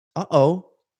Uh-oh.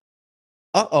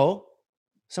 Uh-oh.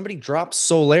 Somebody dropped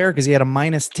Soler because he had a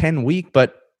 -10 week,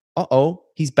 but uh-oh,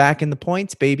 he's back in the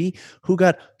points, baby. Who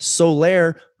got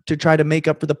Soler to try to make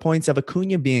up for the points of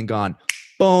Acuna being gone?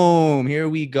 Boom. Here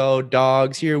we go,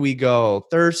 dogs. Here we go.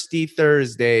 Thirsty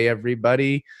Thursday,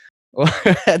 everybody.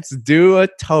 Let's do a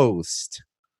toast.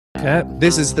 Okay.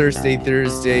 This is Thursday.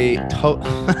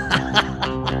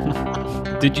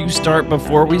 Did you start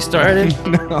before we started?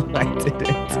 No, I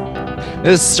didn't.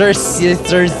 This is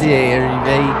Thursday,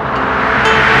 everybody.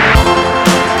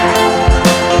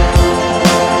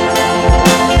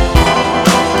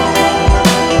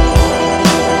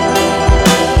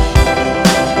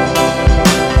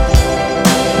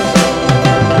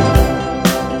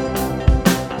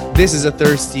 This is a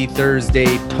Thirsty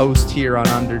Thursday toast here on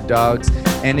Underdogs,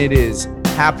 and it is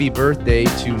happy birthday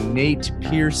to Nate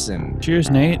Pearson.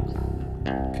 Cheers, Nate.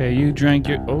 Okay, you drank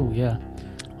your... Oh, yeah.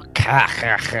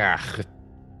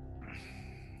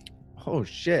 Oh,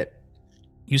 shit.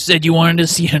 You said you wanted to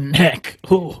see a neck.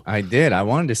 Ooh. I did. I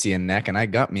wanted to see a neck, and I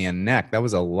got me a neck. That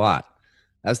was a lot.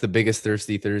 That's the biggest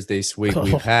Thirsty Thursday swig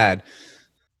we've had.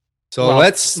 So well,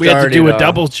 let's start. We had to do a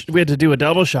double. We had to do a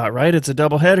double shot, right? It's a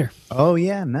double header. Oh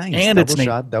yeah, nice. And double it's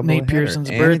shot, double Nate header. Pearson's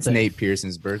and birthday. It's Nate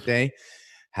Pearson's birthday.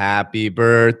 Happy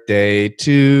birthday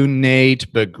to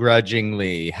Nate,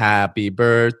 begrudgingly. Happy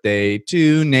birthday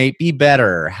to Nate. Be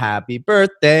better. Happy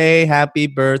birthday. Happy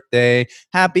birthday.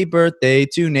 Happy birthday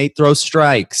to Nate. Throw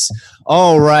strikes.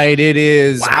 All right, it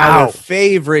is our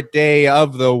favorite day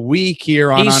of the week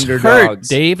here on He's Underdogs. Hurt,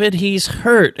 David. He's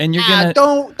hurt, and you're gonna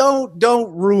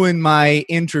don't ruin my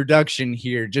introduction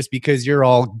here just because you're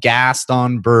all gassed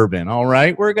on bourbon. All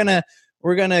right, we're gonna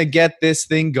get this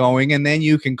thing going, and then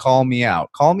you can call me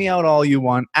out. Call me out all you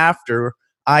want after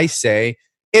I say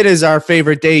it is our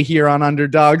favorite day here on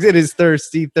Underdogs. It is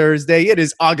Thirsty Thursday. It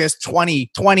is August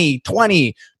 2020.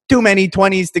 Too many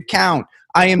 20s to count.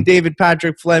 I am David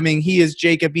Patrick Fleming. He is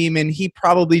Jacob Eamon. He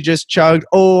probably just chugged,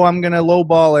 I'm going to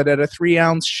lowball it at a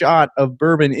 3-ounce shot of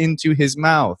bourbon into his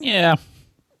mouth. Yeah,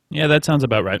 that sounds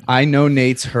about right. I know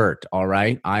Nate's hurt, all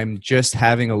right? I'm just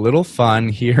having a little fun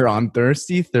here on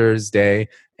Thirsty Thursday,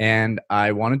 and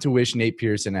I wanted to wish Nate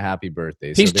Pearson a happy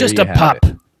birthday. He's just a pup.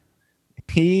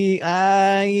 He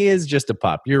is just a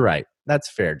pup. You're right. That's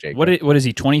fair, Jacob. What is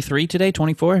he, 23 today,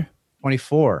 24?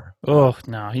 24. Oh,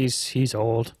 no, he's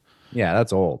old. Yeah,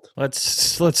 that's old. Let's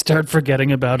start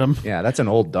forgetting about him. Yeah, that's an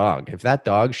old dog. If that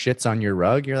dog shits on your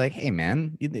rug, you're like, hey,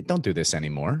 man, don't do this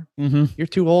anymore. Mm-hmm. You're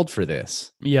too old for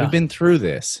this. Yeah. We've been through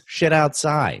this. Shit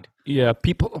outside. Yeah,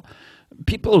 people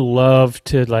love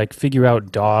to like figure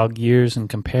out dog years and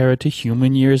compare it to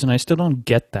human years, and I still don't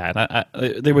get that.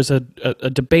 There was a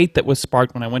debate that was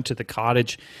sparked when I went to the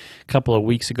cottage a couple of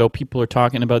weeks ago. People are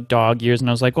talking about dog years, and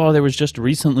I was like, there was just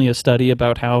recently a study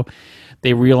about how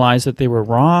they realized that they were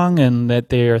wrong and that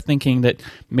they are thinking that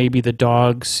maybe the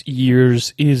dog's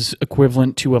years is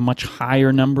equivalent to a much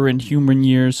higher number in human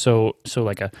years. So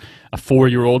like a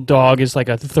 4-year-old dog is like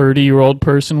a 30-year-old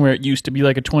person, where it used to be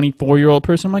like a 24-year-old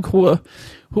person. I'm like,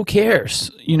 who cares?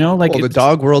 You know, like the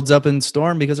dog world's up in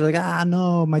storm because they're like,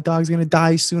 no, my dog's going to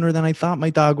die sooner than I thought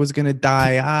my dog was going to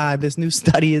die. This new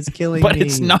study is killing me. But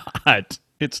it's not.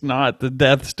 It's not. The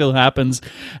death still happens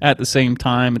at the same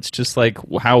time. It's just like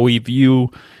how we view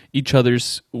each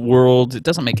other's world. It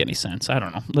doesn't make any sense. I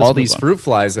don't know. All these fruit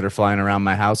flies that are flying around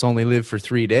my house only live for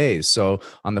 3 days. So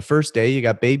on the first day, you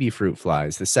got baby fruit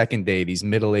flies. The second day, these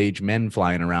middle-aged men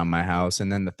flying around my house.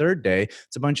 And then the third day,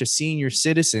 it's a bunch of senior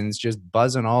citizens just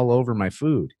buzzing all over my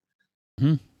food.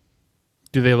 Mm-hmm.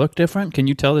 Do they look different? Can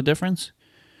you tell the difference?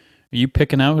 Are you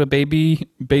picking out a baby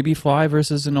fly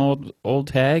versus an old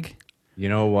hag? You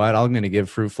know what? I'm going to give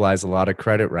fruit flies a lot of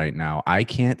credit right now. I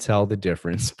can't tell the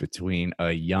difference between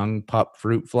a young pup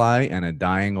fruit fly and a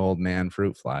dying old man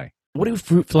fruit fly. What do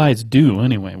fruit flies do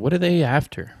anyway? What are they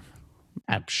after?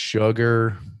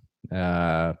 Sugar,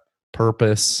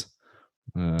 purpose.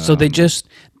 So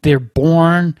they're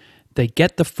born, they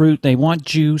get the fruit, they want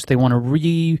juice, they want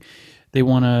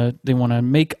to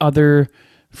make other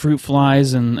fruit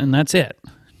flies, and that's it.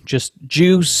 Just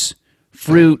juice,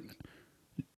 fruit,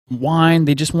 wine.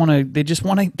 They just want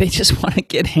to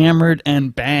get hammered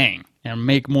and bang and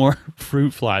make more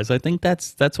fruit flies. I think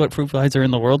that's what fruit flies are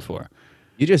in the world for.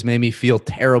 You just made me feel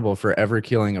terrible for ever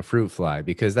killing a fruit fly,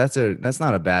 because that's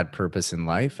not a bad purpose in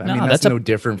life. I mean, that's no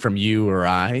different from you or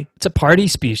I. It's a party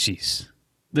species.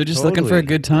 They're just looking for a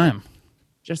good time.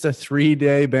 Just a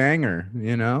 3-day banger,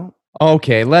 you know?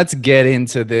 Okay, let's get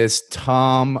into this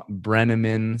Thom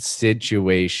Brennaman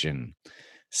situation.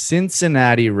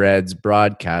 Cincinnati Reds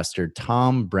broadcaster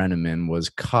Thom Brennaman was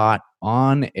caught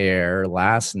on air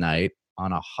last night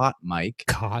on a hot mic.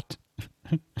 Caught.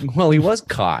 Well, he was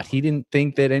caught. He didn't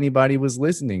think that anybody was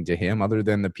listening to him other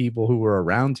than the people who were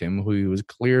around him, who he was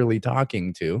clearly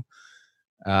talking to.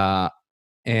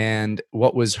 And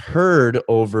what was heard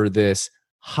over this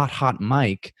hot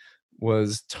mic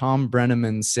was Tom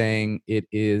Brenneman saying it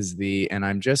is and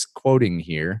I'm just quoting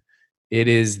here, it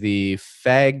is the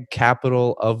fag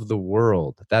capital of the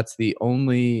world. That's the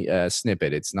only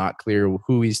snippet. It's not clear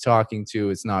who he's talking to.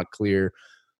 It's not clear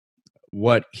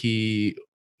what he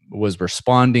was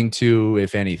responding to,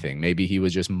 if anything. Maybe he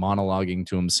was just monologuing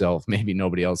to himself. Maybe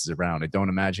nobody else is around. I don't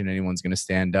imagine anyone's going to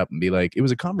stand up and be like, it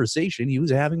was a conversation he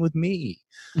was having with me.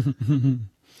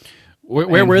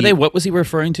 Where were they? What was he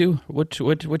referring to?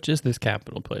 Which is this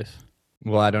capital place?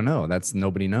 Well, I don't know.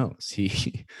 Nobody knows.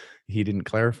 He didn't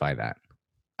clarify that.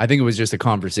 I think it was just a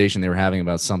conversation they were having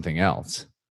about something else.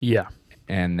 Yeah.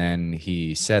 And then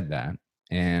he said that,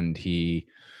 and he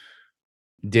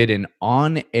did an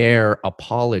on-air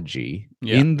apology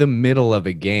in the middle of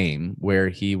a game where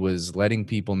he was letting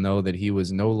people know that he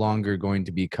was no longer going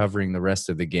to be covering the rest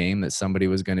of the game, that somebody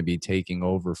was going to be taking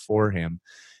over for him.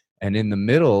 And in the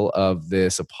middle of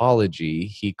this apology,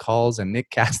 he calls a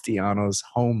Nick Castellanos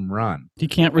home run. He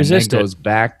can't resist it. Goes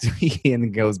back to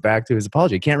his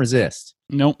apology. He can't resist.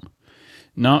 Nope.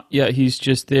 Not yet. He's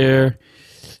just there.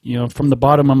 From the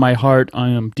bottom of my heart, I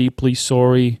am deeply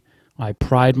sorry. I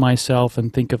pride myself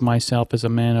and think of myself as a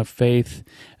man of faith.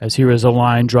 As here is a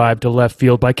line drive to left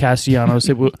field by Castellanos.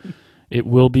 It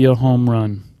will be a home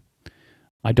run.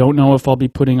 I don't know if I'll be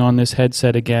putting on this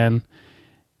headset again.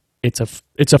 It's a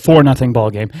 4-0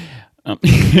 ball game.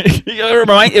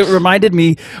 It reminded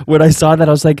me when I saw that,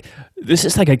 I was like, this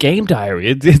is like a game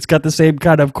diary. It's got the same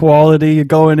kind of quality,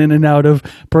 going in and out of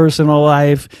personal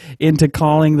life into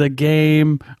calling the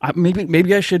game.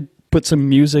 Maybe I should put some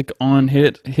music on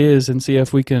his and see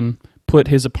if we can put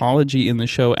his apology in the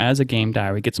show as a game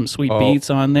diary. Get some sweet beats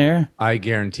on there. I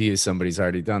guarantee you somebody's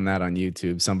already done that on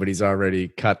YouTube. Somebody's already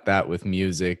cut that with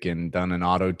music and done an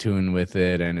auto-tune with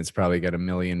it, and it's probably got 1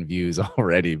 million views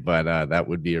already, but that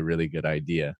would be a really good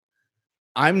idea.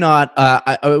 I'm not,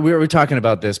 we were talking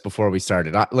about this before we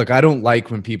started. Look, I don't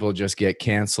like when people just get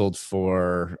canceled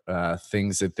for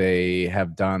things that they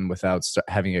have done without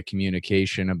having a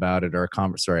communication about it, or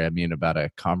about a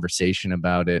conversation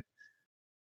about it,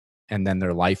 and then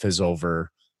their life is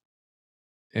over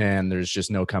and there's just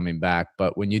no coming back.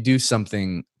 But when you do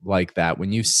something like that,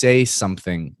 when you say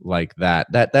something like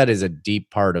that is a deep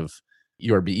part of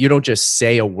you don't just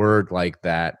say a word like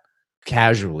that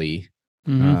casually.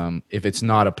 Mm-hmm. If it's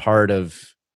not a part of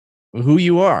who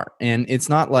you are. And it's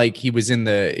not like he was in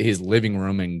his living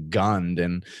room and gunned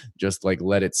and just like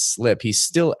let it slip. He's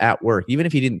still at work. Even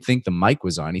if he didn't think the mic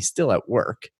was on, he's still at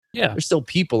work. Yeah. There's still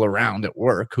people around at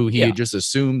work who he just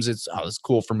assumes it's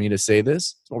cool for me to say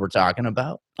this. That's what we're talking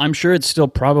about. I'm sure it's still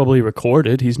probably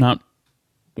recorded. He's not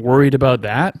worried about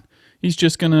that. He's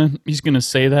just gonna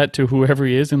say that to whoever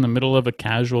he is in the middle of a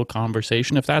casual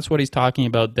conversation. If that's what he's talking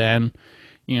about, then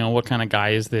what kind of guy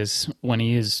is this when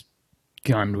he is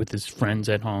gunned with his friends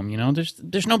at home?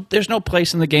 There's no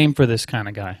place in the game for this kind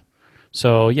of guy.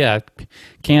 So yeah,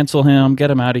 cancel him, get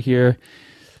him out of here.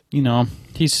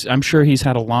 I'm sure he's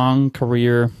had a long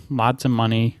career, lots of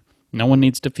money. No one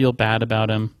needs to feel bad about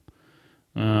him.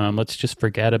 Let's just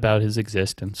forget about his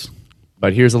existence.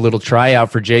 But here's a little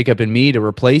tryout for Jacob and me to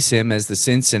replace him as the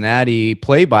Cincinnati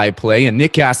play-by-play. And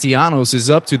Nick Castellanos is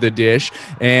up to the dish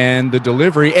and the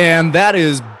delivery. And that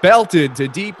is belted to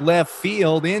deep left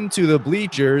field into the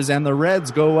bleachers. And the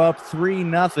Reds go up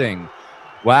 3-0.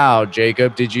 Wow,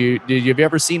 Jacob, did you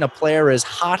ever seen a player as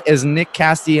hot as Nick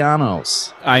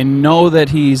Castellanos? I know that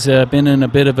he's been in a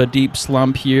bit of a deep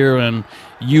slump here, and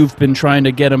you've been trying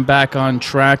to get him back on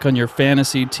track on your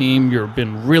fantasy team. You've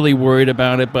been really worried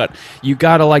about it, but you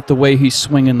got to like the way he's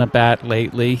swinging the bat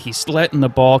lately. He's letting the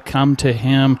ball come to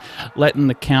him, letting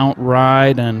the count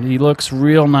ride, and he looks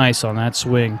real nice on that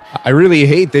swing. I really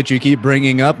hate that you keep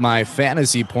bringing up my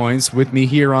fantasy points with me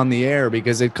here on the air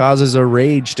because it causes a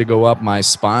rage to go up my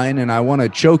spine, and I want to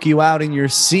choke you out in your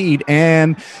seat.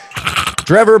 And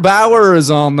Trevor Bauer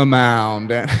is on the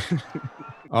mound.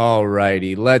 All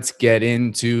righty, let's get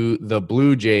into the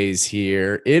Blue Jays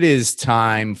here. It is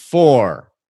time for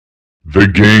the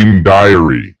Game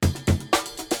Diary.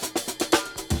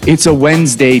 It's a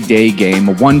Wednesday day game,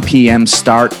 a 1 p.m.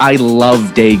 start. I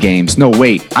love day games. No,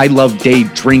 wait, I love day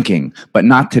drinking, but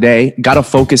not today. Gotta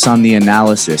focus on the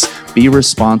analysis. Be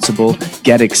responsible,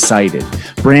 get excited.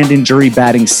 Brandon Drury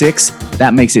batting 6,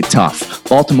 that makes it tough.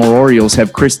 Baltimore Orioles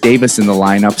have Chris Davis in the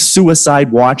lineup.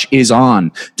 Suicide watch is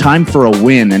on. Time for a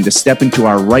win and to step into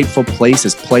our rightful place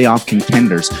as playoff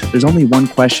contenders. There's only one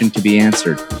question to be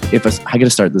answered. I gotta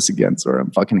start this again, sorry,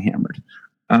 I'm fucking hammered.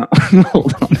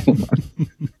 Hold on.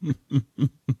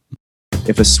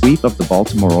 If a sweep of the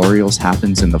Baltimore Orioles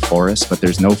happens in the forest, but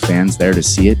there's no fans there to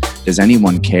see it, does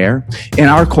anyone care? In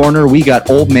our corner, we got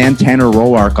old man Tanner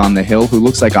Roark on the hill, who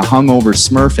looks like a hungover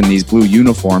Smurf in these blue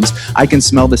uniforms. I can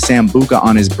smell the Sambuca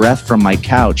on his breath from my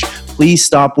couch. Please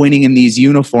stop winning in these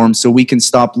uniforms so we can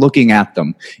stop looking at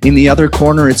them. In the other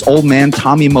corner, it's old man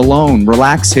Tommy Malone.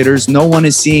 Relax, hitters. No one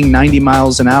is seeing 90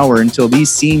 miles an hour until these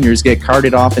seniors get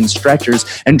carted off in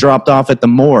stretchers and dropped off at the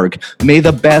morgue. May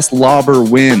the best lobber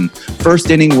win. First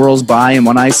inning whirls by, and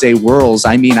when I say whirls,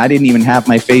 I mean I didn't even have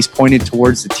my face pointed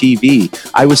towards the TV.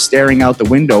 I was staring out the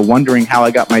window, wondering how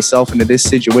I got myself into this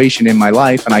situation in my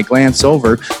life, and I glance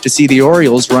over to see the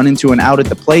Orioles run into an out at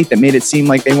the plate that made it seem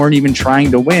like they weren't even trying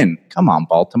to win. Come on,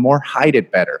 Baltimore, hide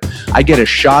it better. I get a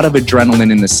shot of adrenaline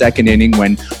in the second inning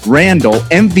when Randall,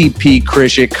 MVP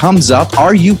Krishik, comes up.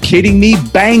 Are you kidding me?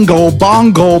 Bango,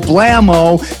 bongo,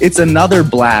 blammo. It's another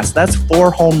blast. That's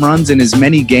 4 home runs in as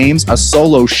many games, a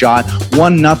solo shot,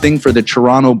 1-0 for the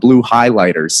Toronto Blue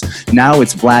Highlighters. Now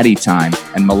it's Vladdy time,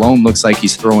 and Malone looks like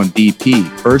he's throwing BP.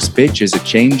 First pitch is a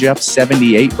changeup,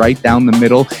 78 right down the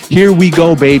middle. Here we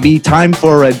go, baby. Time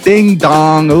for a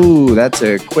ding-dong. Ooh, that's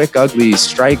a quick, ugly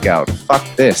strikeout.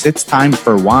 Fuck this. It's time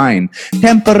for wine.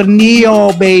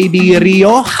 Tempranillo, baby.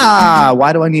 Rioja.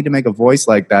 Why do I need to make a voice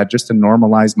like that just to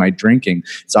normalize my drinking?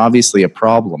 It's obviously a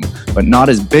problem, but not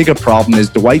as big a problem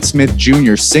as Dwight Smith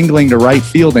Jr. singling to right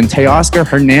field and Teoscar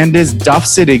Hernandez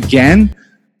duffs it again.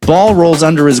 Ball rolls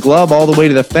under his glove all the way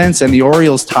to the fence, and the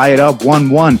Orioles tie it up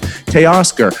 1-1.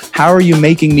 Teoscar, how are you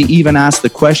making me even ask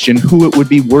the question who it would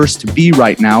be worse to be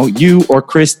right now, you or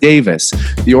Chris Davis?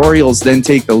 The Orioles then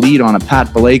take the lead on a Pat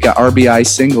Valaika RBI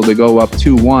single to go up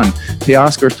 2-1.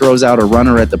 Teoscar throws out a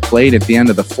runner at the plate at the end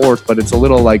of the fourth, but it's a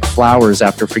little like flowers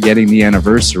after forgetting the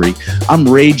anniversary. I'm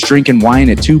rage drinking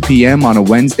wine at 2 p.m. on a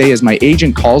Wednesday as my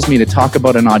agent calls me to talk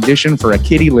about an audition for a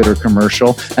kitty litter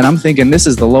commercial, and I'm thinking this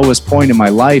is the lowest point in my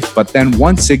life. But then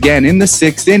once again in the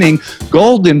 6th inning,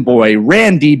 Golden Boy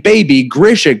Randy Baby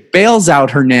Grishik bails out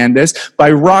Hernandez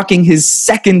by rocking his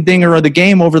second dinger of the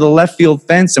game over the left field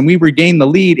fence, and we regain the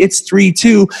lead. It's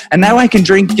 3-2, and now I can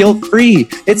drink guilt-free.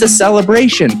 It's a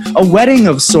celebration, a wedding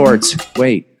of sorts.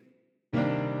 Wait,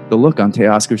 the look on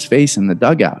Teoscar's face in the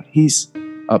dugout. He's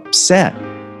upset.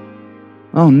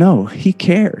 Oh no, he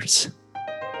cares.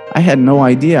 I had no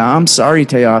idea. I'm sorry,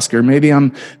 Teoscar. Maybe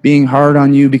I'm being hard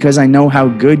on you because I know how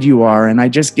good you are, and I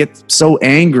just get so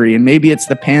angry. And maybe it's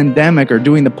the pandemic or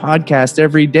doing the podcast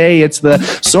every day. It's the,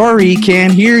 sorry,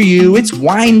 can't hear you. It's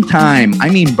wine time. I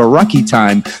mean, Barucki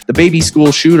time. The baby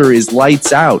school shooter is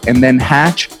lights out. And then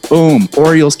Hatch, boom,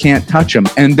 Orioles can't touch him.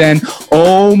 And then,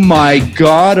 oh my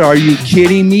God, are you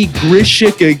kidding me?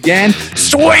 Grishik again.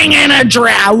 Swing and a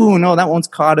draw. Ooh, no, that one's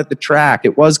caught at the track.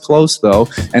 It was close, though.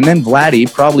 And then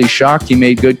Vladdy, probably shocked he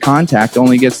made good contact,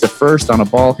 only gets the first on a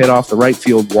ball hit off the right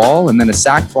field wall, and then a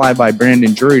sac fly by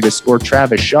Brandon Drury to score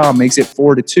Travis Shaw makes it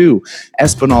 4-2.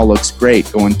 Espinal looks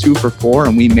great, going 2 for 4,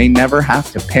 and we may never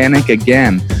have to panic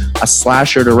again. A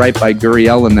slasher to right by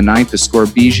Gurriel in the 9th to score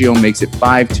Biggio makes it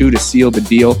 5-2 to seal the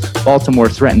deal. Baltimore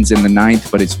threatens in the 9th,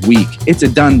 but it's weak. It's a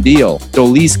done deal.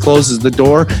 Dolis closes the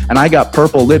door, and I got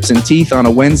purple lips and teeth on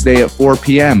a Wednesday at 4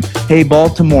 p.m. Hey,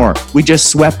 Baltimore, we just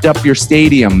swept up your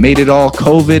stadium, made it all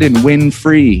COVID and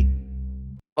win-free.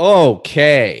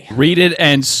 Okay. Read it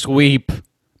and sweep,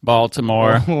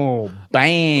 Baltimore. Oh,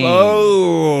 bang.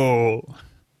 Oh.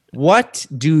 What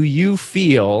do you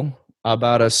feel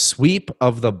about a sweep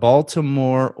of the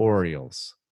Baltimore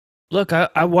Orioles? Look,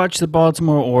 I watched the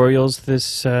Baltimore Orioles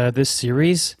this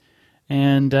series,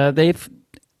 and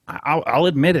I'll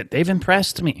admit it, they've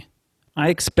impressed me. I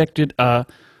expected a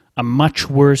much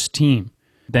worse team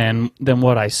than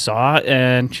what I saw,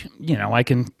 and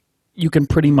you can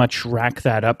pretty much rack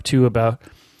that up to about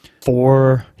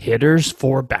 4 hitters,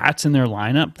 4 bats in their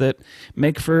lineup that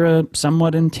make for a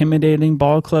somewhat intimidating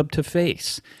ball club to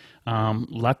face.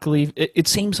 Luckily, it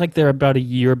seems like they're about a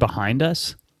year behind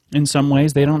us in some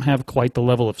ways. They don't have quite the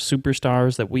level of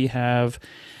superstars that we have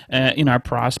in our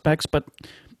prospects, but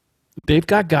they've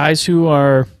got guys who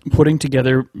are putting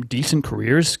together decent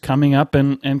careers coming up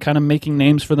and kind of making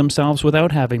names for themselves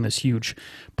without having this huge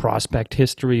prospect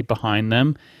history behind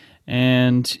them.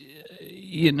 And,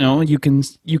 you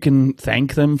can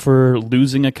thank them for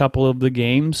losing a couple of the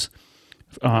games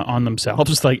on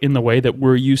themselves, like in the way that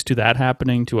we're used to that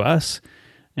happening to us.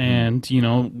 Mm.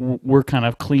 And we're kind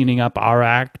of cleaning up our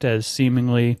act as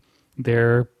seemingly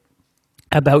they're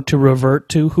about to revert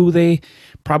to who they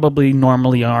probably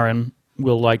normally are and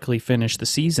will likely finish the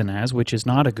season as, which is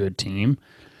not a good team.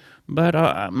 But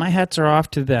my hats are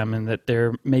off to them, and that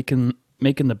they're making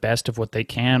the best of what they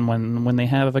can when they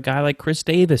have a guy like Chris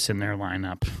Davis in their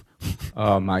lineup.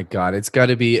 Oh my God, it's got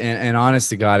to be, and honest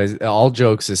to God, is all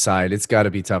jokes aside, it's got to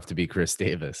be tough to be Chris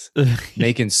Davis,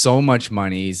 making so much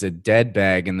money. He's a dead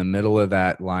bag in the middle of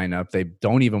that lineup. They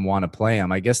don't even want to play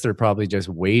him. I guess they're probably just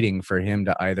waiting for him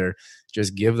to either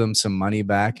just give them some money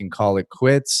back and call it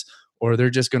quits, or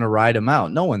they're just going to ride him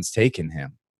out. No one's taking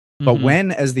him. But Hmm.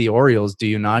 when, as the Orioles, do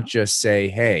you not just say,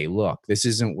 "Hey, look, this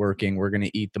isn't working. We're going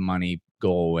to eat the money.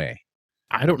 Go away."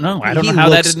 I don't know. I don't He know how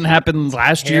that looks didn't happen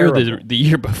last year, terrible. the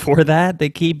year before that. They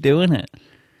keep doing it.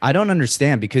 I don't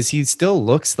understand because he still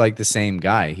looks like the same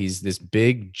guy. He's this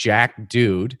big jack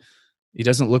dude. He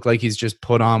doesn't look like he's just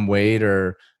put on weight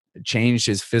or changed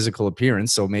his physical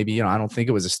appearance. So maybe, I don't think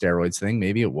it was a steroids thing.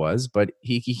 Maybe it was, but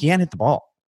he can't hit the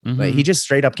ball. Like he Hmm. just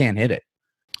straight up can't hit it.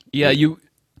 Yeah, It-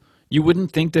 you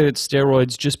wouldn't think that it's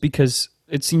steroids just because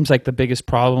it seems like the biggest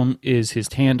problem is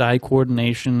his hand-eye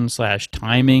coordination /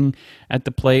 timing at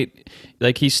the plate.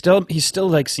 Like he still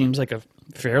like seems like a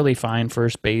fairly fine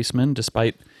first baseman,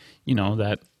 despite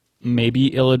that maybe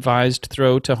ill-advised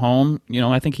throw to home.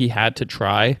 I think he had to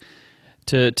try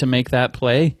to make that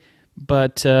play,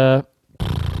 but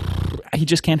he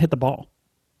just can't hit the ball.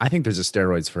 I think there's a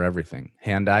steroids for everything.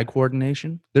 Hand-eye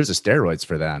coordination. There's a steroids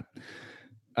for that.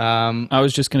 I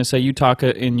was just going to say, you talk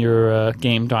in your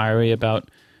game diary about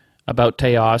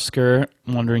Teoscar.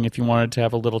 Wondering if you wanted to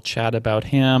have a little chat about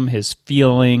him, his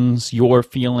feelings, your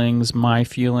feelings, my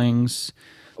feelings.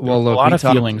 There Well, was a look, lot of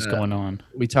feelings going on.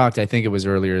 we talked, I think it was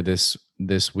earlier this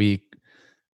week,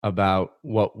 about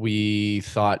what we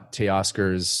thought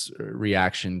Teoscar's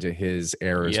reaction to his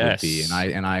errors would be.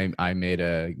 And Yes. I made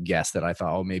a guess that I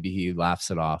thought, oh, maybe he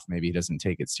laughs it off, maybe he doesn't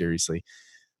take it seriously.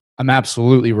 I'm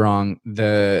absolutely wrong.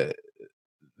 The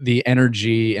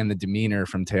energy and the demeanor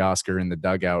from Teoscar in the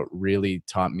dugout really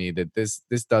taught me that this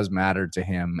does matter to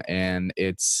him, and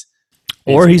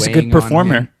Or it's he's a good weighing on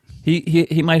performer. him.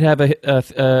 He might have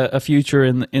a future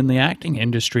in the acting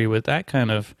industry with that kind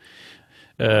of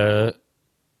uh,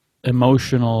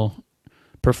 emotional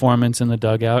performance in the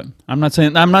dugout. I'm not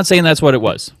saying that's what it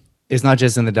was. It's not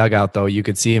just in the dugout, though. You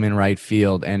could see him in right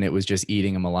field, and it was just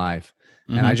eating him alive.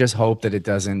 And I Hmm. just hope that it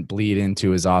doesn't bleed into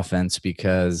his offense,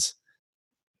 because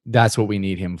that's what we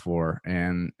need him for.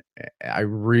 And I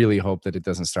really hope that it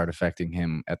doesn't start affecting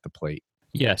him at the plate.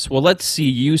 Yes. Well, let's see.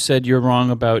 You said you're wrong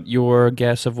about your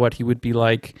guess of what he would be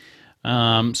like.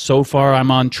 So far,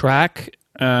 I'm on track,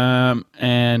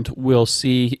 and we'll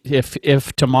see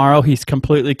if tomorrow he's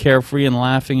completely carefree and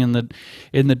laughing in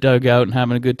the dugout and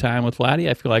having a good time with Vladdy.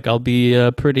 I feel like I'll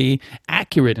be pretty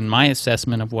accurate in my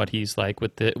assessment of what he's like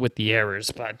with the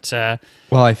errors. But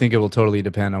Well, I think it will totally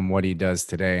depend on what he does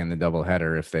today in the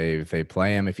doubleheader. If they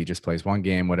play him, if he just plays one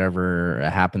game, whatever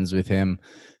happens with him,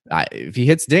 if he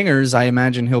hits dingers, I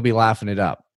imagine he'll be laughing it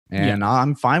up, yeah, and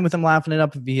I'm fine with him laughing it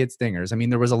up if he hits dingers. I mean,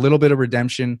 there was a little bit of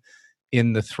redemption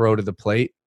in the throw to the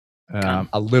plate,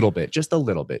 a little bit, just a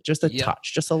little bit, just a yeah.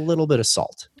 touch, just a little bit of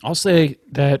salt. I'll say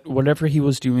that whatever he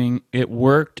was doing, it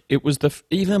worked. It was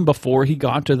even before he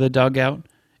got to the dugout.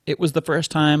 It was the first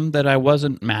time that I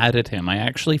wasn't mad at him. I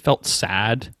actually felt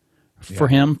sad for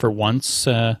Yeah. him for once.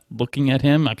 Looking at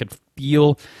him, I could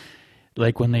feel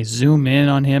like when they zoom in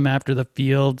on him after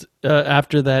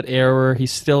that error,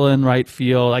 he's still in right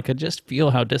field. I could just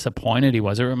feel how disappointed he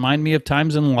was. It reminded me of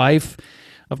times in life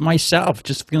of myself,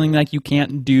 just feeling like you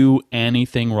can't do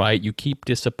anything right. You keep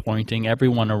disappointing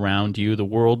everyone around you. The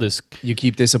world is, You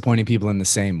keep disappointing people in the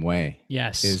same way.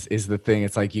 yes. Is the thing.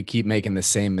 It's like you keep making the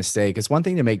same mistake. It's one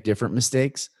thing to make different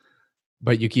mistakes,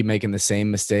 but you keep making the same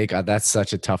mistake. That's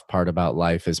such a tough part about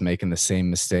life, is making the same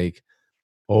mistake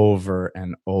over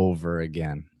and over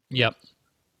again. Yep.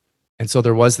 And so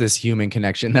there was this human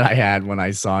connection that I had when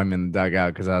I saw him in the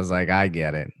dugout, because I was like, I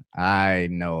get it. I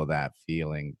know that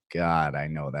feeling. God, I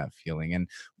know that feeling. And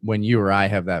when you or I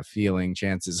have that feeling,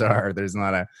 chances are there's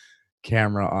not a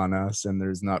camera on us, and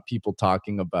there's not people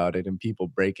talking about it and people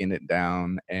breaking it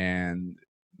down, and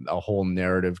a whole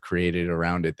narrative created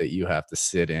around it that you have to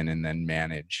sit in and then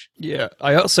manage. Yeah.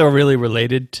 I also really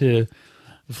related to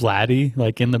Vladdy,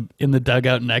 like in the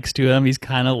dugout next to him. He's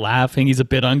kind of laughing. He's a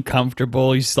bit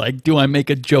uncomfortable. He's like, "Do I make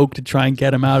a joke to try and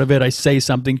get him out of it?" I say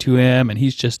something to him, and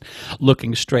he's just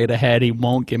looking straight ahead. He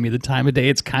won't give me the time of day.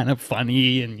 It's kind of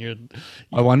funny, and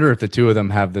I wonder if the two of them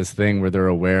have this thing where they're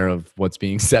aware of what's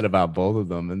being said about both of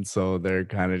them. And so they're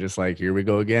kind of just like, here we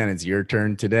go again. It's your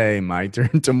turn today, my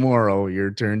turn tomorrow,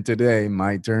 your turn today,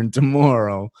 my turn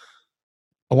tomorrow.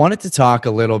 I wanted to talk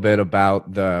a little bit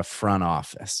about the front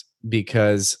office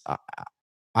because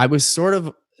I was sort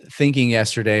of thinking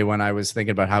yesterday when I was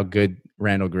thinking about how good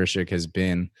Randall Grishik has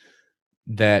been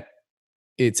that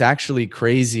it's actually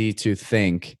crazy to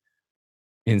think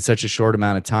in such a short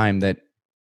amount of time that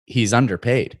he's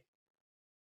underpaid.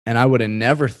 And I would have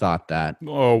never thought that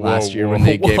last year when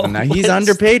they gave him that. He's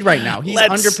underpaid right now. He's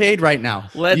underpaid right now.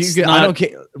 I don't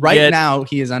care. Right now,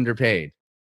 he is underpaid.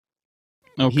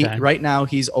 Okay. Right now,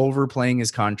 he's overplaying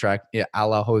his contract a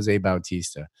la Jose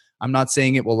Bautista. I'm not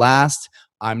saying it will last.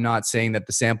 I'm not saying that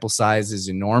the sample size is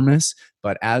enormous.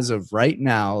 But as of right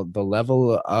now, the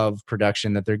level of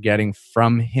production that they're getting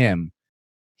from him,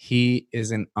 he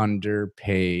is an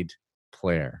underpaid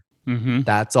player. Mm-hmm.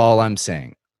 That's all I'm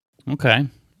saying. Okay.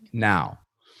 Now,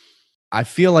 I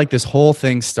feel like this whole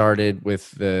thing started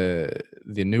with the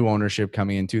new ownership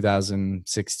coming in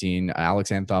 2016.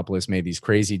 Alex Anthopoulos made these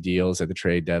crazy deals at the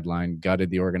trade deadline, gutted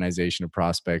the organization of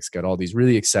prospects, got all these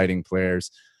really exciting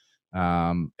players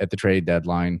at the trade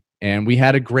deadline. And we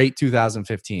had a great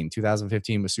 2015.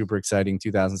 2015 was super exciting.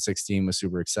 2016 was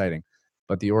super exciting.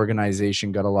 But the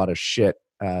organization got a lot of shit.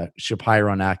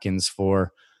 Shapiro Atkins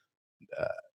for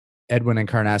Edwin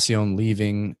Encarnacion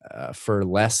leaving for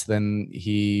less than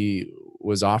he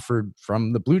was offered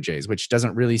from the Blue Jays, which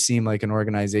doesn't really seem like an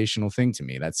organizational thing to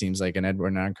me. That seems like an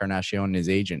Edwin Encarnacion and his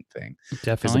agent thing.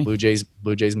 Definitely. Because the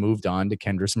Blue Jays moved on to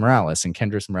Kendrys Morales, and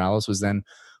Kendrys Morales was then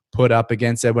put up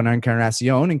against Edwin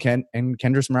Encarnacion, and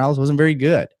Kendrys Morales wasn't very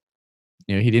good.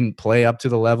 You know, he didn't play up to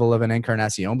the level of an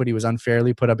Encarnacion, but he was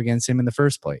unfairly put up against him in the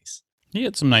first place. He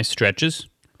had some nice stretches.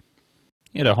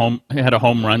 He had a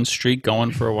home run streak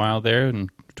going for a while there in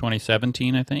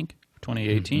 2017, I think,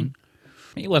 2018. Mm-hmm.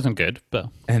 He wasn't good, but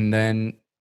and then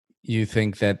you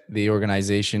think that the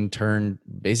organization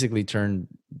basically turned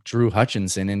Drew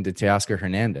Hutchinson into Teoscar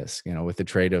Hernandez, you know, with the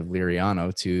trade of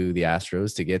Liriano to the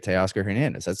Astros to get Teoscar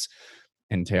Hernandez.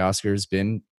 And Teoscar's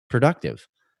been productive.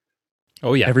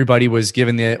 Oh, yeah. Everybody was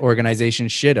giving the organization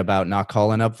shit about not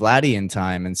calling up Vladdy in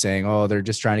time and saying, oh, they're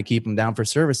just trying to keep him down for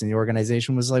service. And the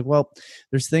organization was like, well,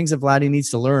 there's things that Vladdy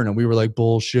needs to learn. And we were like,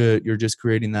 bullshit. You're just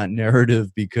creating that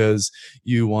narrative because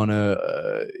you want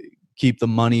to keep the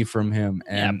money from him.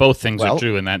 And yeah, both things are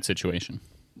true in that situation.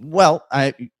 Well,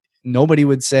 nobody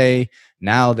would say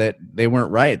now that they weren't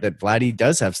right, that Vladdy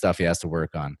does have stuff he has to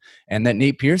work on and that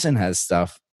Nate Pearson has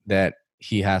stuff that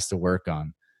he has to work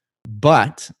on.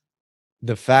 But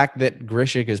the fact that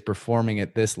Grishik is performing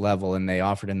at this level and they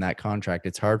offered him that contract,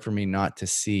 it's hard for me not to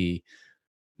see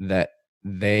that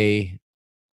they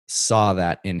saw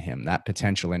that in him, that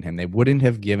potential in him. They wouldn't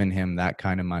have given him that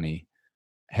kind of money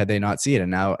had they not seen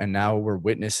it. And now we're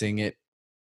witnessing it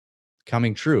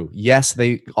coming true. Yes,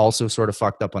 they also sort of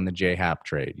fucked up on the J-Happ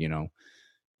trade. You know,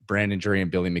 Brandon Drury and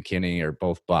Billy McKinney are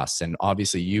both busts. And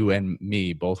obviously you and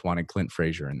me both wanted Clint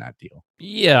Frazier in that deal.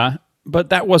 Yeah. But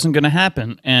that wasn't going to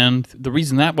happen. And the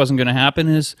reason that wasn't going to happen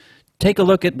is take a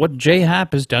look at what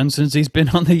J-Happ has done since he's been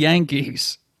on the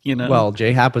Yankees. You know? Well,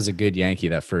 J-Happ was a good Yankee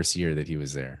that first year that he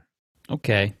was there.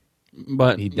 Okay.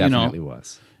 But he definitely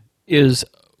was. Is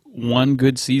one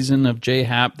good season of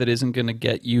J-Happ that isn't going to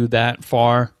get you that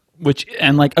far?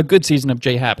 And like a good season of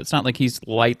J-Happ, it's not like he's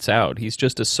lights out. He's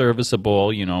just a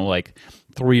serviceable, you know, like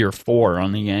 3 or 4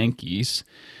 on the Yankees.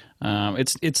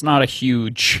 It's not a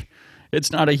huge... It's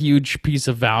not a huge piece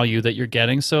of value that you're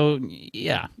getting. So,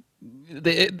 yeah,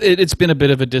 it's been a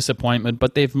bit of a disappointment,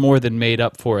 but they've more than made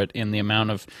up for it in the amount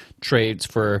of trades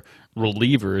for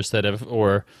relievers that have,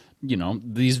 or, you know,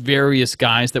 these various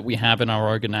guys that we have in our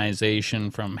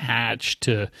organization from Hatch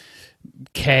to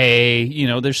K. You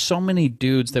know, there's so many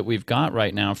dudes that we've got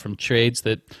right now from trades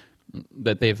that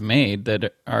they've made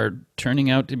that are turning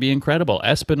out to be incredible.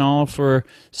 Espinal for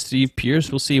Steve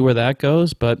Pearce. We'll see where that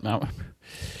goes, but...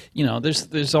 you know,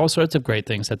 there's all sorts of great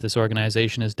things that this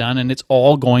organization has done, and it's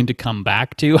all going to come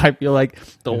back to. I feel like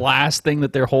the last thing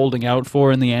that they're holding out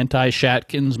for in the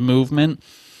anti-Shatkins movement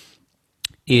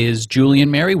is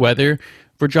Julian Merryweather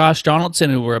for Josh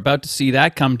Donaldson, and we're about to see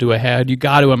that come to a head. You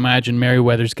got to imagine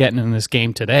Merryweather's getting in this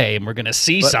game today, and we're going to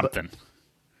see something.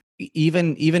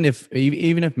 Even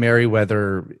if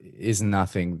Merryweather is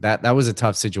nothing, that was a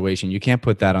tough situation. You can't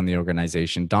put that on the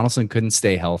organization. Donaldson couldn't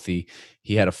stay healthy.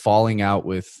 He had a falling out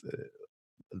with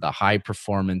the high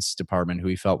performance department who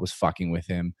he felt was fucking with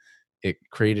him. It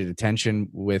created a tension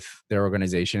with their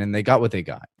organization, and they got what they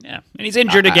got. Yeah, and he's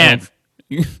injured I again.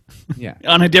 Yeah,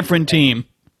 on a different team.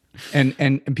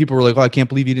 and people were like, "Oh, I can't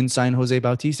believe you didn't sign Jose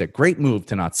Bautista." Great move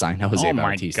to not sign Jose Oh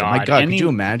my Bautista. My God. God, could you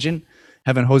imagine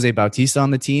having Jose Bautista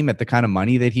on the team at the kind of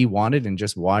money that he wanted and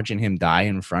just watching him die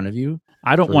in front of you?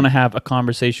 I don't want to have a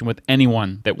conversation with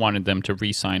anyone that wanted them to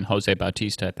re-sign Jose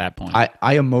Bautista at that point.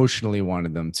 I emotionally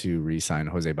wanted them to re-sign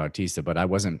Jose Bautista, but it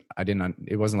wasn't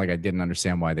like I didn't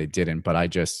understand why they didn't, but I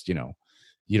just, you don't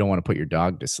want to put your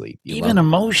dog to sleep. Even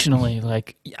emotionally,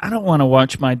 like, I don't want to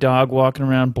watch my dog walking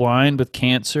around blind with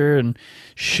cancer and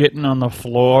shitting on the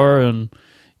floor and,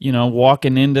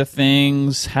 walking into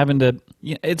things, having to,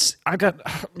 you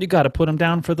got to put him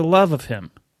down for the love of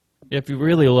him. If you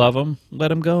really love him,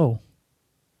 let him go.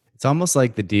 It's almost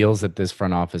like the deals that this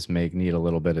front office make need a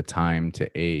little bit of time to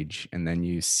age, and then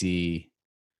you see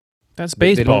that's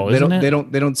baseball, isn't it?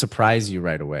 They don't surprise you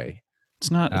right away.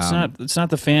 It's not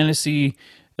the fantasy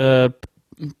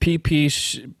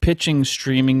PP pitching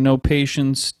streaming, no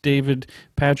patience, David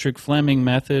Patrick Fleming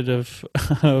method of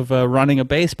running a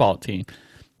baseball team.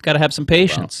 Got to have some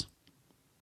patience.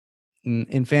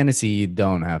 In fantasy, you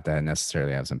don't have to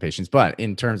necessarily have some patience, but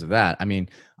in terms of that, I mean,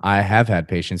 I have had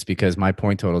patience because my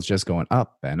point total is just going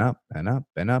up and up and up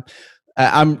and up.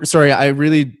 I'm sorry, I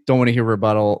really don't want to hear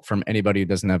rebuttal from anybody who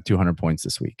doesn't have 200 points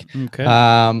this week. Okay.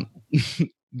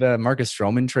 The Marcus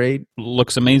Stroman trade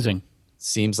looks amazing.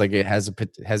 Seems like it has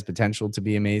potential to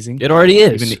be amazing. It already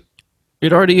is.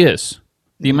 It already is.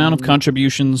 The amount of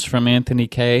contributions from Anthony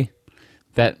Kay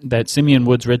that Simeon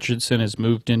Woods Richardson has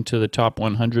moved into the top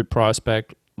 100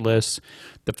 prospect list.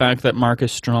 The fact that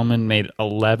Marcus Stroman made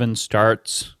 11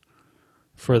 starts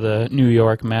for the New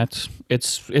York Mets,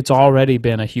 it's already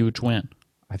been a huge win.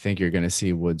 I think you're going to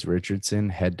see Woods Richardson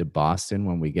head to Boston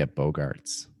when we get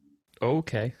Bogarts.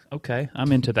 Okay,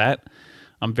 I'm into that.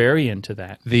 I'm very into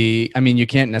that. I mean, you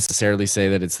can't necessarily say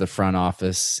that it's the front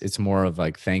office. It's more of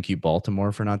like, thank you,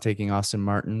 Baltimore, for not taking Austin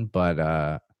Martin.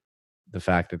 But the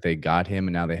fact that they got him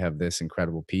and now they have this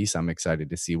incredible piece, I'm excited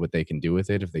to see what they can do with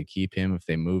it. If they keep him, if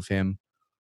they move him.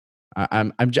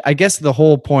 I guess the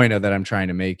whole point of that I'm trying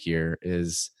to make here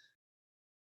is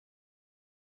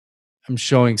I'm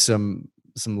showing some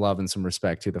love and some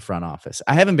respect to the front office.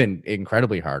 I haven't been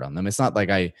incredibly hard on them. It's not like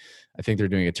I think they're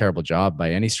doing a terrible job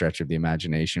by any stretch of the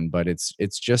imagination, but it's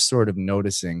just sort of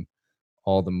noticing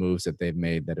all the moves that they've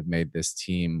made that have made this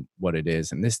team what it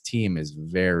is. And this team is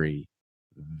very,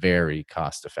 very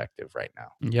cost effective right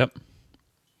now. Yep.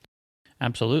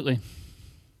 Absolutely.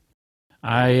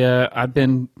 I've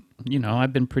been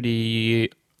pretty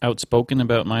outspoken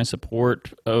about my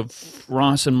support of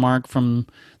Ross and Mark from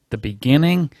the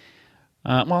beginning.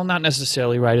 Well, not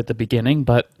necessarily right at the beginning,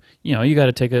 but you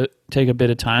got to take a bit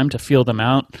of time to feel them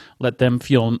out, let them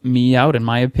feel me out, in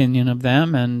my opinion of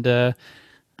them, and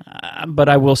but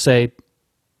I will say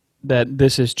that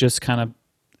this is just kind of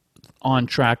on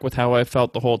track with how I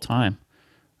felt the whole time.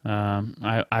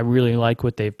 I really like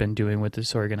what they've been doing with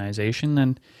this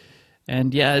organization,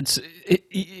 and yeah,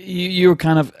 you're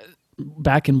kind of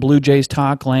back in Blue Jays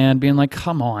talk land, being like,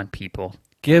 come on, people.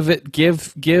 Give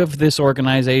this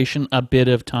organization a bit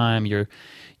of time. You're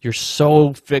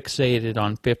so fixated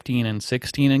on 15 and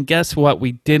 16, and guess what?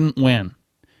 We didn't win.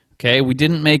 Okay, we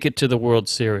didn't make it to the World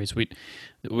Series. We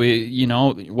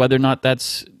whether or not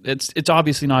it's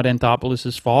obviously not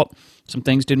Anthopoulos' fault. Some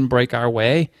things didn't break our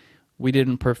way. We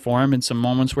didn't perform in some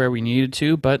moments where we needed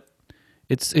to, but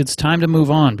it's time to move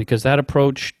on because that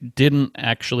approach didn't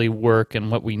actually work,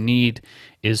 and what we need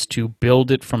is to build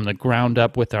it from the ground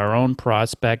up with our own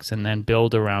prospects and then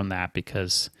build around that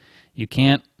because you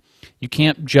can't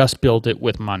just build it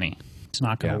with money. It's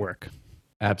not going to work.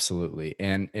 Absolutely.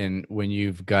 And when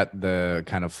you've got the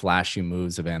kind of flashy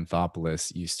moves of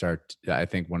Anthopoulos, you start, I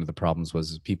think one of the problems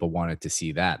was people wanted to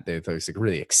see that. They thought it was like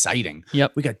really exciting.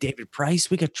 Yep. We got David Price.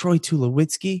 We got Troy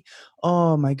Tulowitzki.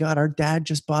 Oh my God, our dad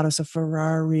just bought us a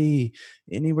Ferrari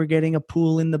and we're getting a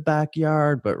pool in the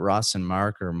backyard. But Ross and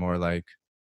Mark are more like,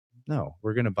 no,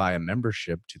 we're going to buy a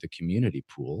membership to the community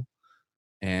pool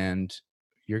and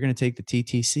you're going to take the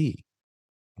TTC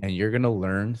and you're going to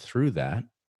learn through that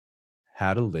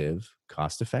how to live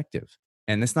cost effective.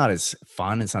 And it's not as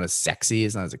fun, it's not as sexy,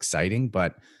 it's not as exciting,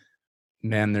 but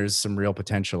man, there's some real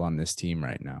potential on this team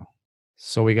right now.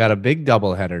 So we got a big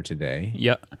doubleheader today.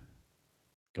 Yep.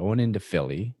 Going into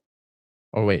Philly.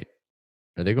 Oh wait,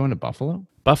 are they going to Buffalo?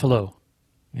 Buffalo.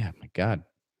 Yeah, my God.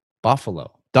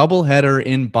 Buffalo. Doubleheader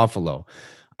in Buffalo.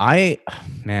 I'm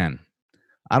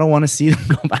I don't want to see them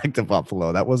go back to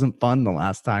Buffalo. That wasn't fun the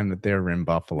last time that they were in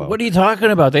Buffalo. What are you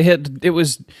talking about? They hit it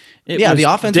was the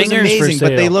offense was amazing,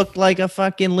 but they sale. looked like a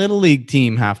fucking little league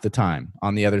team half the time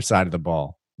on the other side of the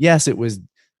ball. Yes, it was.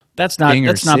 That's not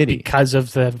City. because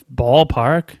of the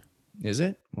ballpark. Is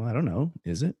it? Well, I don't know.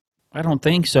 Is it? I don't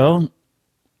think so.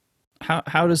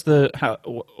 How does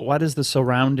what does the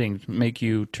surrounding make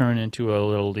you turn into a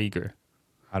little leaguer?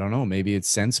 I don't know. Maybe it's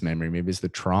sense memory. Maybe it's the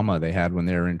trauma they had when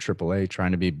they were in AAA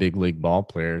trying to be big league ball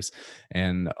players,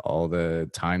 and all the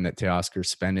time that Teoscar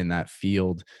spent in that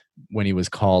field when he was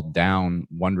called down,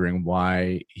 wondering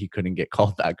why he couldn't get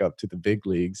called back up to the big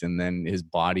leagues. And then his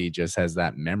body just has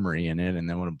that memory in it. And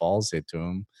then when a ball's hit to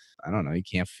him, I don't know, he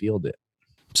can't field it.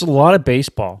 It's a lot of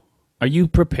baseball. Are you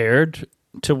prepared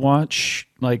to watch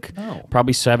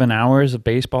probably 7 hours of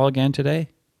baseball again today?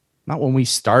 Not when we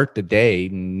start the day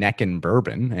necking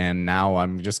bourbon, and now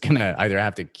I'm just gonna either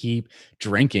have to keep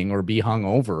drinking or be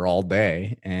hungover all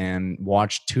day and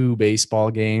watch 2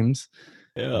 baseball games.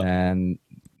 Yeah. And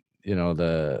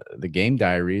the game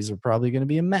diaries are probably going to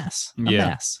be a mess.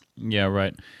 Mess. Yeah,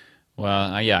 right.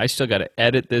 Well, I still got to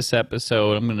edit this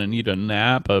episode. I'm going to need a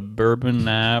nap, a bourbon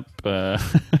nap.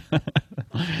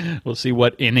 We'll see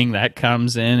what inning that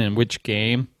comes in and which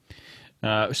game.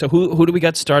 So who do we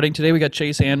got starting today? We got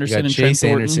Chase Anderson and Trent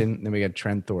Thornton. Anderson, then we got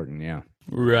Trent Thornton, yeah.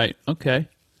 Right, okay.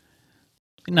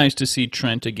 Nice to see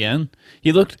Trent again.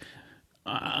 He looked,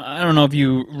 I don't know if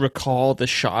you recall the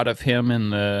shot of him in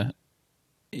the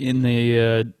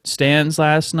stands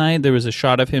last night. There was a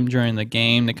shot of him during the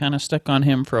game. They kind of stuck on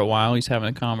him for a while. He's having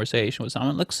a conversation with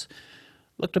someone.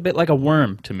 Looked a bit like a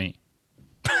worm to me.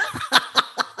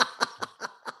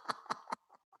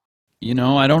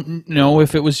 I don't know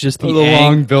if it was just the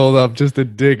long build-up just to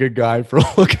dig a guy for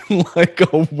looking like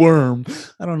a worm.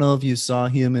 I don't know if you saw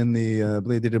him in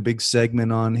they did a big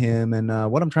segment on him,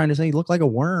 and what I'm trying to say, he looked like a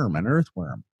worm, an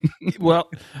earthworm.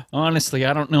 Well, honestly,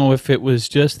 I don't know if it was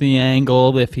just the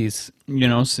angle, if he's,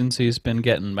 since he's been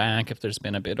getting back, if there's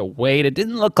been a bit of weight. It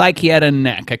didn't look like he had a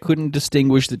neck. I couldn't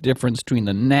distinguish the difference between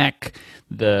the neck,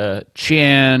 the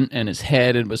chin, and his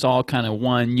head. It was all kind of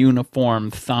one uniform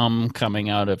thumb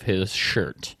coming out of his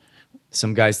shirt.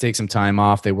 Some guys take some time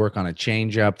off. They work on a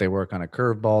changeup. They work on a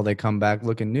curveball. They come back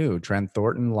looking new. Trent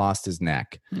Thornton lost his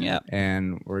neck. Yeah.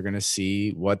 And we're going to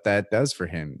see what that does for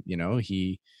him.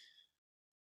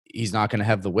 He's not going to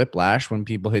have the whiplash when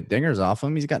people hit dingers off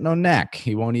him. He's got no neck.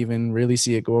 He won't even really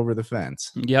see it go over the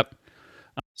fence. Yep.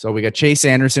 So we got Chase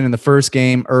Anderson in the first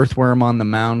game, Earthworm on the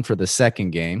mound for the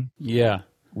second game. Yeah.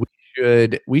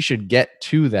 We should get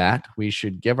to that. We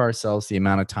should give ourselves the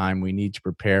amount of time we need to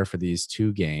prepare for these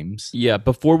 2 games. Yeah.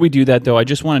 Before we do that, though, I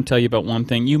just want to tell you about one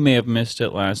thing. You may have missed it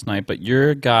last night, but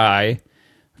your guy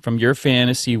from your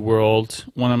fantasy world,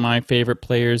 one of my favorite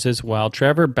players as well,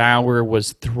 Trevor Bauer,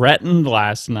 was threatened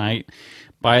last night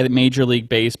by the Major League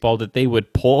Baseball that they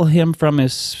would pull him from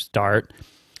his start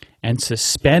and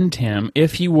suspend him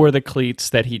if he wore the cleats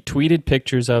that he tweeted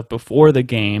pictures of before the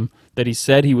game that he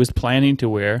said he was planning to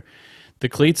wear. The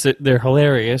cleats, they're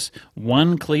hilarious.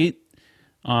 One cleat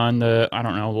on the,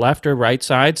 left or right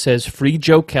side says Free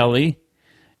Joe Kelly,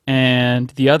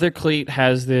 and the other cleat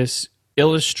has this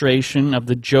illustration of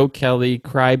the Joe Kelly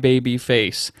crybaby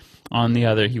face on the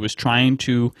other. He was trying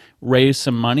to raise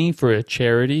some money for a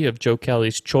charity of Joe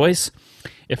Kelly's choice.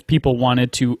 If people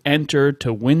wanted to enter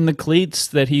to win the cleats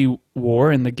that he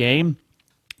wore in the game,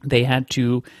 they had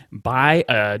to buy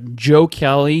a Joe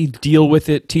Kelly Deal With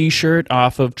It t-shirt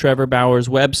off of Trevor Bauer's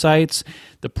websites.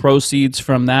 The proceeds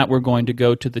from that were going to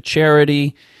go to the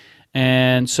charity.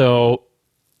 And so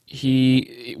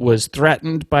he was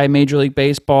threatened by Major League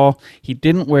Baseball. He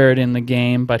didn't wear it in the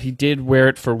game, but he did wear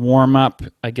it for warm-up.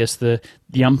 I guess the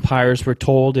umpires were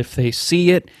told if they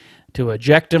see it to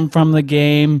eject him from the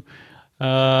game.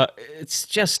 It's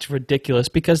just ridiculous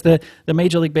because the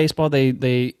Major League Baseball,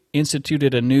 they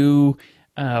instituted a new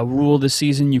rule this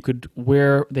season. You could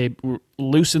they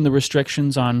loosened the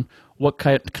restrictions on what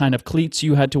kind of cleats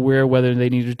you had to wear, whether they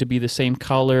needed to be the same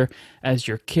color as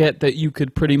your kit, that you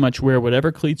could pretty much wear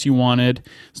whatever cleats you wanted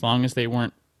as long as they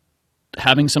weren't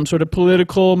having some sort of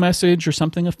political message or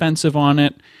something offensive on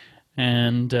it.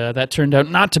 And that turned out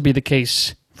not to be the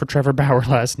case for Trevor Bauer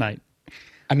last night.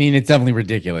 I mean, it's definitely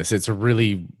ridiculous. It's a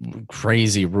really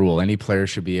crazy rule. Any player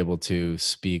should be able to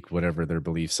speak whatever their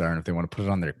beliefs are. And if they want to put it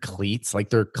on their cleats, like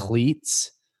their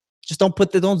cleats, just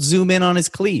don't zoom in on his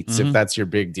cleats if that's your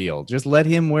big deal. Just let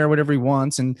him wear whatever he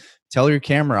wants and tell your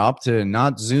camera up to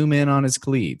not zoom in on his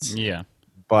cleats. Yeah.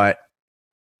 But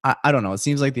I don't know. It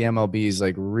seems like the MLB is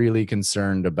like really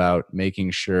concerned about making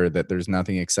sure that there's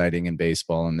nothing exciting in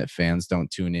baseball and that fans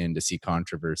don't tune in to see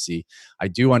controversy. I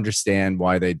do understand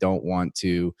why they don't want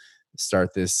to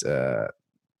start this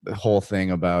whole thing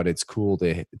about it's cool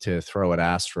to throw at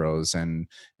Astros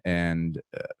and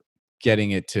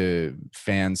getting it to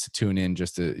fans to tune in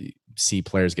just to see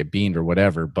players get beamed or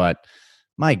whatever. But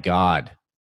my God,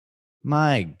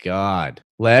 my God,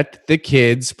 let the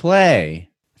kids play.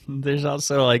 There's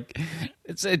also like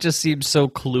it just seems so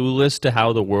clueless to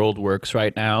how the world works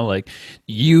right now. Like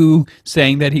you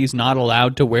saying that he's not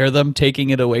allowed to wear them,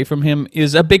 taking it away from him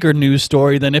is a bigger news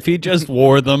story than if he just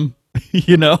wore them.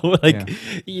 You know, like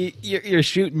you're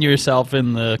shooting yourself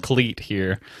in the cleat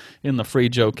here, in the Free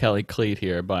Joe Kelly cleat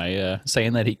here by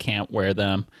saying that he can't wear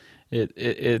them.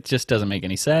 It just doesn't make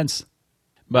any sense.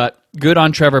 But good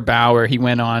on Trevor Bauer. He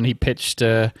went on. He pitched.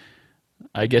 I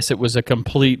guess it was a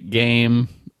complete game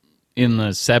in the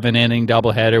 7-inning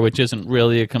doubleheader, which isn't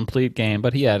really a complete game,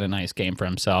 but he had a nice game for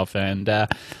himself. And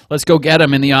let's go get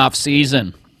him in the off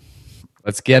season.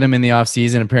 Let's get him in the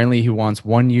offseason. Apparently, he wants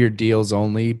 1-year deals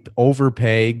only.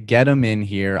 Overpay. Get him in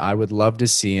here. I would love to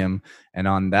see him. And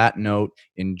on that note,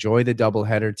 enjoy the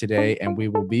doubleheader today, and we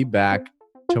will be back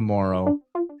tomorrow.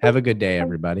 Have a good day,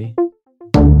 everybody.